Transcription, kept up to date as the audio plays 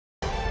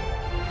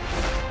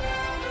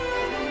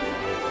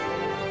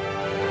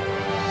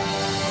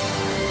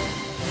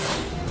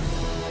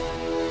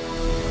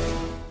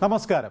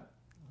നമസ്കാരം.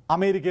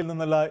 അമേരിക്കയിൽ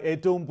നിന്നുള്ള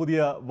ഏറ്റവും പുതിയ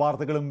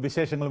വാർത്തകളും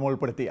വിശേഷങ്ങളും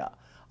ഉൾപ്പെടുത്തിയ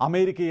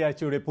അമേരിക്ക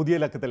ആഴ്ചയുടെ പുതിയ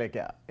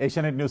ലക്കത്തിലേക്ക്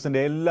ഏഷ്യാനെറ്റ്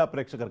ന്യൂസിന്റെ എല്ലാ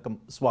പ്രേക്ഷകർക്കും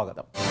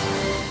സ്വാഗതം.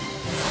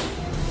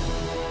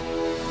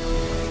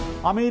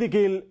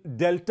 അമേരിക്കയിൽ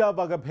ഡെൽറ്റ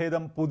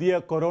വകഭേദം പുതിയ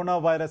കൊറോണ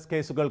വൈറസ്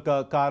കേസുകൾക്ക്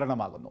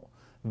കാരണമാകുന്നു.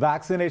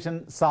 വാക്സിനേഷൻ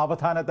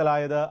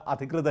സാവധാനത്തിലായത്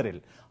അധികൃതരിൽ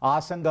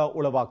ആശങ്ക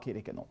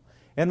ഉളവാക്കിയിരിക്കുന്നു.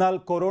 എന്നാൽ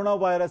കൊറോണ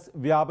വൈറസ്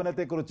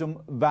വ്യാപനത്തെക്കുറിച്ചും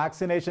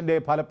വാക്സിനേഷന്റെ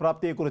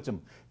ഫലപ്രാപ്തിയെക്കുറിച്ചും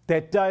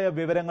തെറ്റായ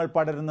വിവരങ്ങൾ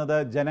പടരുന്നത്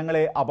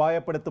ജനങ്ങളെ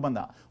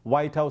അപായപ്പെടുത്തുമെന്ന്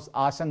വൈറ്റ് ഹൌസ്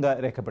ആശങ്ക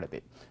രേഖപ്പെടുത്തി.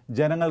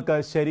 ജനങ്ങൾക്ക്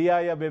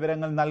ശരിയായ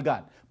വിവരങ്ങൾ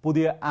നൽകാൻ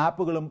പുതിയ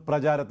ആപ്പുകളും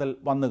പ്രചാരത്തിൽ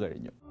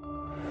വന്നുകഴിഞ്ഞു.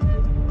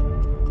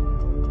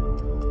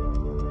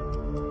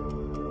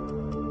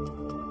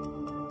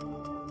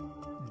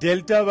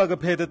 ഡെൽറ്റ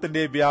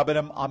വകഭേദത്തിന്റെ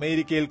വ്യാപനം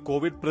അമേരിക്കയിൽ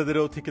കോവിഡ്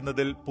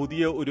പ്രതിരോധിക്കുന്നതിൽ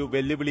പുതിയ ഒരു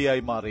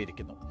വെല്ലുവിളിയായി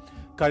മാറിയിരിക്കുന്നു.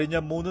 കഴിഞ്ഞ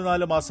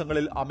 3-4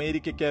 മാസങ്ങളിൽ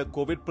അമേരിക്കയ്ക്ക്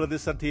കോവിഡ്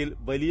പ്രതിസന്ധിയിൽ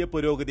വലിയ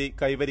പുരോഗതി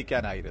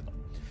കൈവരിക്കാനായിരുന്നു.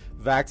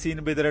 വാക്സിൻ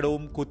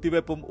വിതരണവും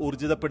കുത്തിവയ്പും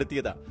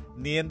ഊർജിതപ്പെടുത്തിയത്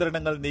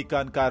നിയന്ത്രണങ്ങൾ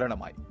നീക്കാൻ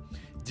കാരണമായി.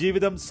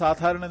 ജീവിതം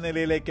സാധാരണ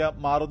നിലയിലേക്ക്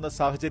മാറുന്ന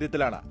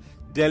സാഹചര്യത്തിലാണ്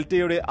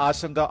ഡെൽറ്റയുടെ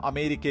ആശങ്ക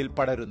അമേരിക്കയിൽ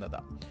പടരുന്നത്.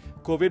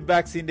 കോവിഡ്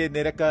വാക്സിന്റെ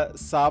നിരക്ക്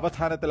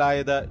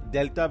സാവധാനത്തിലായത്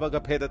ഡെൽറ്റ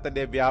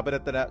വകഭേദത്തിന്റെ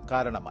വ്യാപനത്തിന്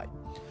കാരണമായി.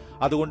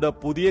 അതുകൊണ്ട്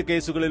പുതിയ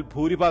കേസുകളിൽ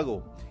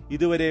ഭൂരിഭാഗവും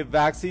ഇതുവരെ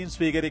വാക്സിൻ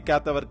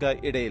സ്വീകരിക്കാത്തവർക്ക്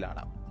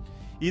ഇടയിലാണ്.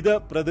 ഇത്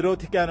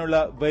പ്രതിരോധിക്കാനുള്ള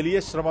വലിയ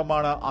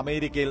ശ്രമമാണ്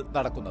അമേരിക്കയിൽ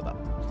നടക്കുന്നത്.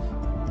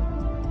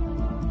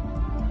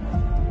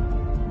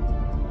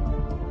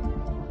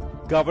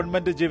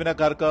 ഗവൺമെന്റ്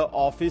ജീവനക്കാർക്ക്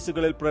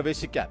ഓഫീസുകളിൽ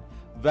പ്രവേശിക്കാൻ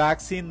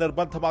വാക്സിൻ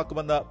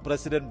നിർബന്ധമാക്കുമെന്ന്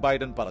പ്രസിഡന്റ്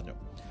ബൈഡൻ പറഞ്ഞു.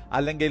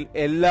 അല്ലെങ്കിൽ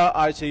എല്ലാ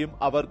ആഴ്ചയും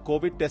അവർ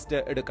കോവിഡ് ടെസ്റ്റ്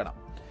എടുക്കണം.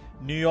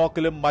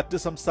 ന്യൂയോർക്കിലും മറ്റ്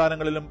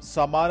സംസ്ഥാനങ്ങളിലും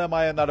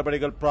സമാനമായ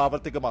നടപടികൾ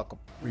പ്രാവർത്തികമാക്കും.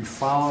 We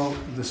follow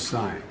the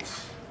science.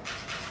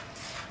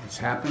 What's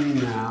happening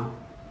now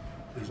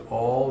is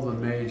all the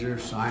major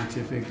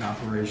scientific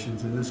operations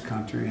in this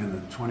country and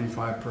the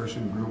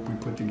 25-person group we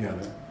put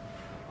together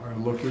are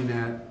looking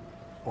at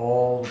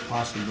all the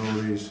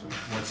possibilities of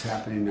what's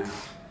happening now.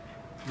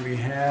 We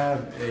have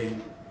a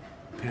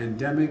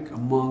pandemic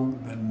among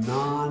the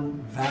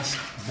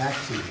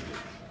non-vaccinated,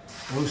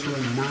 those who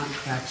are not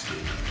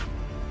vaccinated.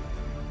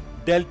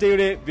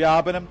 ഡെൽറ്റയുടെ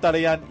വ്യാപനം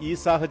തടയാൻ ഈ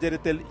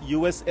സാഹചര്യത്തിൽ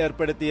US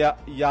ഏർപ്പെടുത്തിയ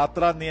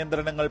യാത്രാ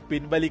നിയന്ത്രണങ്ങൾ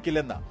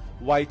പിൻവലിക്കില്ലെന്ന്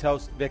white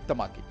house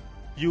വ്യക്തമാക്കി.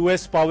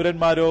 US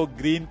പൗരന്മാരോ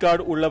green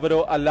card ഉള്ളവരോ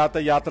അല്ലാത്ത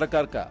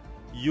യാത്രക്കാർക്ക്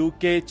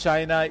UK,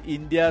 China,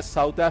 India,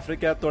 south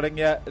Africa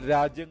തുടങ്ങിയ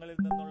രാജ്യങ്ങളിൽ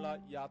നിന്നുള്ള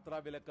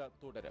യാത്രാവിലക്ക്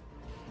തുടരും.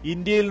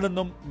 ഇന്ത്യയിൽ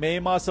നിന്നും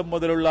മെയ് മാസം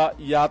മുതലുള്ള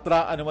യാത്രാ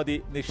അനുമതി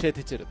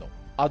നിഷേധിച്ചിരുന്നു.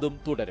 അതും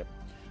തുടരും.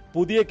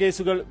 പുതിയ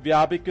കേസുകൾ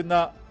വ്യാപിക്കുന്ന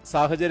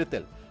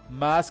സാഹചര്യത്തിൽ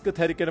മാസ്ക്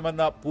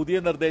ധരിക്കണമെന്ന പുതിയ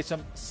നിർദ്ദേശം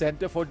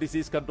സെന്റർ ഫോർ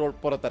ഡിസീസ് കൺട്രോൾ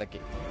പുറത്തിറക്കി.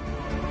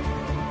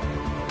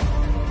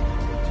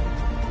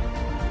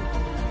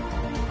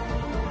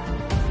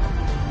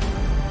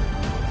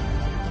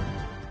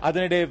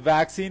 അതിനിടെ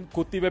വാക്സിൻ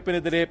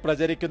കുത്തിവയ്പ്പിനെതിരെ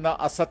പ്രചരിക്കുന്ന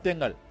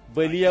അസത്യങ്ങൾ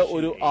വലിയ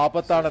ഒരു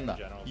ആപത്താണെന്ന്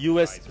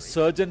US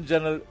സർജൻ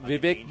ജനറൽ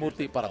വിവേക്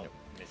മൂർത്തി പറഞ്ഞു.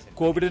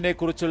 കോവിഡിനെ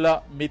കുറിച്ചുള്ള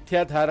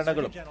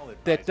മിഥ്യാധാരണകളും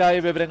തെറ്റായ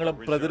വിവരങ്ങളും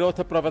പ്രതിരോധ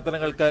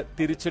പ്രവർത്തനങ്ങൾക്ക്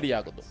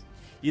തിരിച്ചടിയാകുന്നു.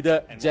 ഇത്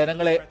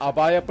ജനങ്ങളെ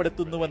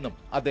അപായപ്പെടുത്തുന്നുവെന്നും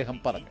അദ്ദേഹം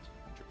പറഞ്ഞു.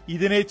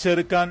 ഇതിനെ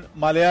ചെറുക്കാൻ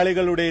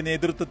മലയാളികളുടെ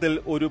നേതൃത്വത്തിൽ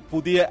ഒരു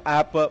പുതിയ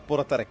ആപ്പ്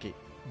പുറത്തിറക്കി.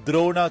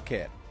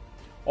 DronaCare.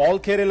 All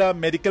Kerala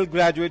medical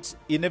graduates,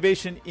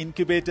 innovation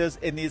incubators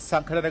എന്നീ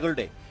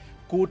സംഘടനകളുടെ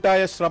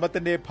കൂട്ടായ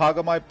ശ്രമത്തിന്റെ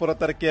ഭാഗമായി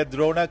പുറത്തിറക്കിയ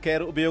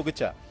DronaCare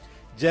ഉപയോഗിച്ച്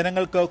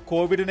ജനങ്ങൾക്ക്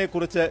കോവിഡിനെ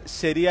കുറിച്ച്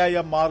ശരിയായ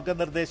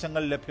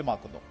മാർഗനിർദ്ദേശങ്ങൾ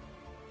ലഭ്യമാക്കുന്നു.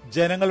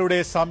 ജനങ്ങളുടെ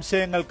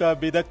സംശയങ്ങൾക്ക്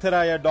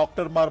വിദഗ്ധരായ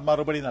ഡോക്ടർമാർ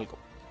മറുപടി നൽകും.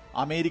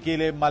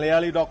 അമേരിക്കയിലെ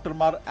മലയാളി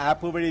ഡോക്ടർമാർ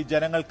ആപ്പ് വഴി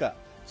ജനങ്ങൾക്ക്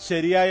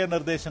ശരിയായ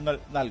നിർദ്ദേശങ്ങൾ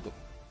നൽകും.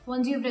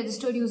 Once you've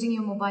registered using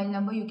your mobile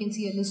number, you can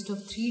see a list of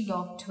 3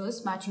 doctors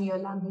matching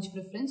your language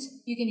preference.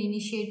 You can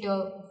initiate a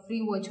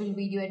free virtual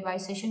video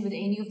advice session with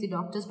any of the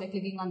doctors by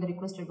clicking on the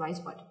request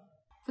advice button.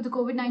 For the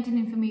COVID-19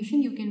 information,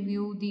 you can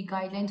view the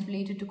guidelines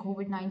related to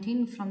COVID-19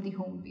 from the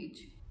home page.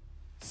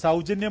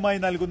 സൗജന്യമായി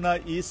നൽകുന്ന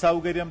ഈ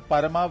സൗകര്യം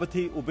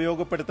പരമാവധി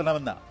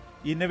ഉപയോഗപ്പെടുത്തണമെന്ന്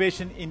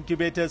innovation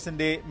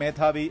ഇൻക്യുബേറ്റേഴ്സിന്റെ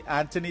മേധാവി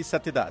ആന്റണി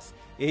സത്യദാസ്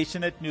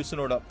ഏഷ്യാനെറ്റ്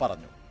ന്യൂസിനോട്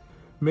പറഞ്ഞു.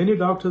 Many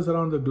doctors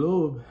around the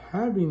globe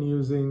have been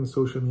using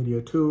social media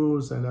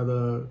tools and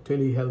other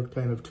telehealth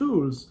kind of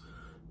tools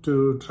to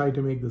try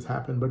to make this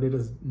happen, but it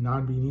has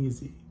not been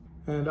easy.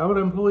 And our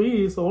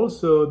employees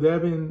also, they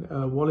have been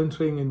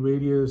volunteering in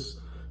various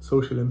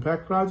social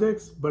impact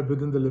projects, but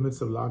within the limits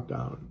of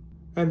lockdown.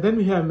 And then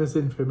we have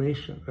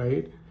misinformation,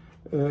 right?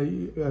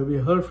 We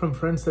heard from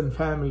friends and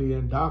family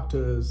and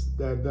doctors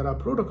that there are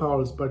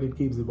protocols, but it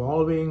keeps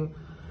evolving.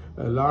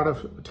 A lot of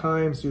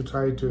times you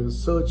try to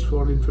search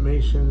for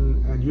information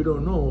and you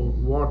don't know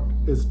what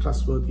is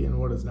trustworthy and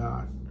what is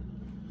not.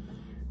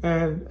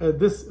 And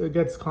this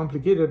gets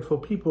complicated for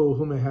people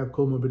who may have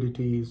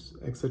comorbidities,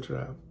 etc.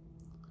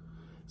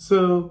 So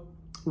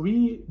we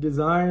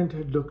designed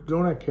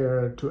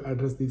DronaCare to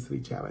address these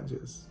 3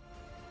 challenges.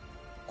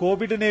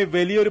 കോവിഡിനെ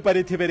വലിയൊരു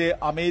പരിധിവരെ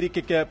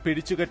അമേരിക്കയ്ക്ക്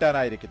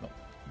പിടിച്ചുകെട്ടാനായിരിക്കുന്നു.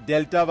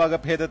 Delta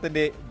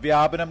വകഭേദത്തിന്റെ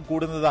വ്യാപനം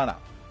കൂടുന്നതാണ്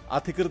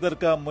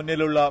അധികൃതർക്ക്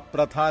മുന്നിലുള്ള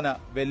പ്രധാന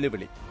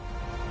വെല്ലുവിളി.